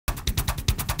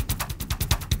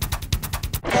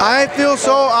I feel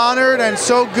so honored and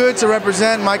so good to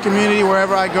represent my community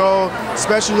wherever I go,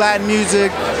 especially Latin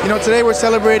music. You know, today we're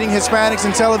celebrating Hispanics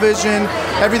in television,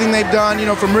 everything they've done, you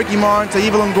know, from Ricky Martin to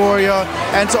Eva Longoria,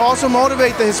 and to also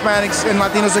motivate the Hispanics and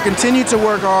Latinos to continue to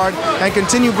work hard and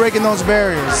continue breaking those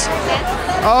barriers.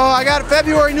 Oh, I got a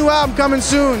February new album coming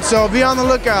soon, so be on the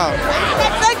lookout.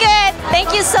 That's so good.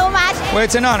 Thank you so much. Well,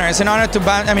 it's an honor. It's an honor to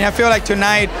I mean, I feel like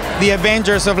tonight the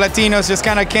Avengers of Latinos just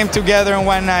kind of came together in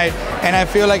one night, and I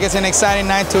feel like it's an exciting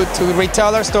night to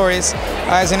retell our stories.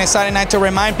 It's an exciting night to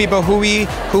remind people who we've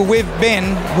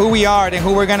been, who we are, and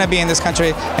who we're gonna be in this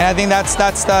country. And I think that's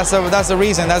the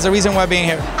reason. That's the reason we're being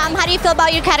here. How do you feel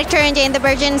about your character in Jane the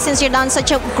Virgin, since you've done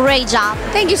such a great job?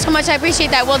 Thank you so much. I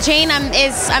appreciate that. Well, Jane, I'm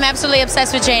absolutely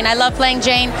obsessed with Jane. I love playing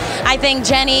Jane. I thank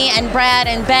Jenny and Brad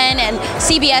and Ben and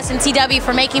CBS and CW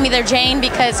for making me their Jane,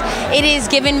 because it has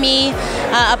given me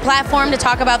a platform to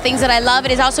talk about things that I love.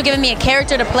 It has also given me a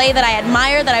character to play that I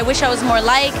admire, that I wish I was more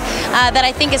like, that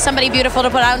I think is somebody beautiful to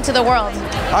put out into the world.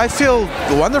 I feel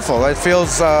wonderful. I feel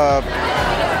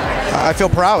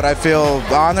proud. I feel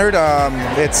honored.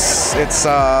 It's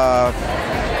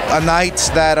a night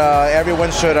that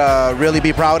everyone should really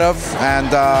be proud of,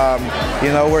 and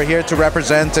you know, we're here to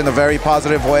represent in a very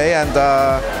positive way, and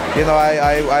you know,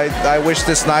 I wish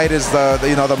this night is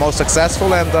the most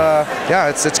successful, and yeah,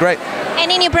 it's great.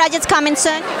 Any new projects coming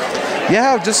soon?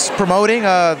 Yeah, just promoting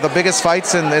the biggest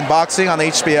fights in boxing on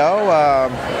HBO.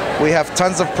 We have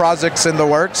tons of projects in the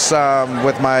works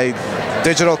with my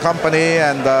digital company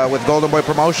and with Golden Boy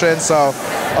Promotions, so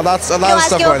a lot of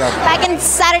stuff going on. Back in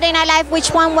Saturday Night Live, which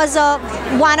one was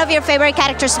one of your favorite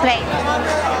characters to play?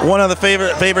 One of the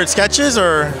favorite sketches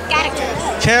or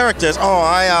characters? Oh,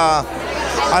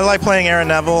 I like playing Aaron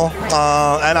Neville,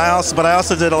 and I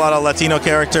also did a lot of Latino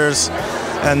characters,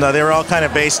 and they were all kind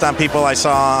of based on people I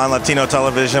saw on Latino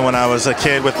television when I was a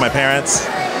kid with my parents.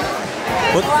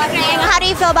 How do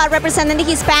you feel about representing the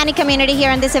Hispanic community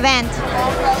here in this event?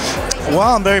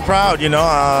 Well, I'm very proud. You know,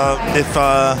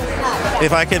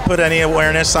 if I could put any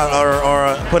awareness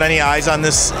or put any eyes on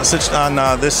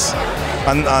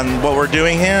on what we're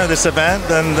doing here, this event,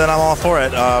 then I'm all for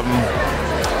it.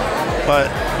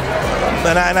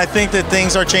 And I think that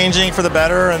things are changing for the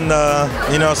better, and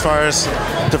you know, as far as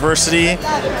diversity,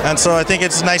 and so I think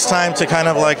it's a nice time to kind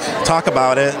of like talk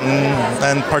about it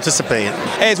and participate.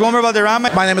 Hey, it's Wilmer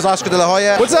Valderrama. My name is Oscar de la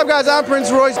Hoya. What's up, guys? I'm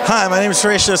Prince Royce. Hi, my name is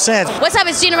Horatio Sandz. What's up?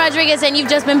 It's Gina Rodriguez, and you've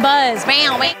just been buzzed.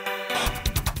 Bam, bam.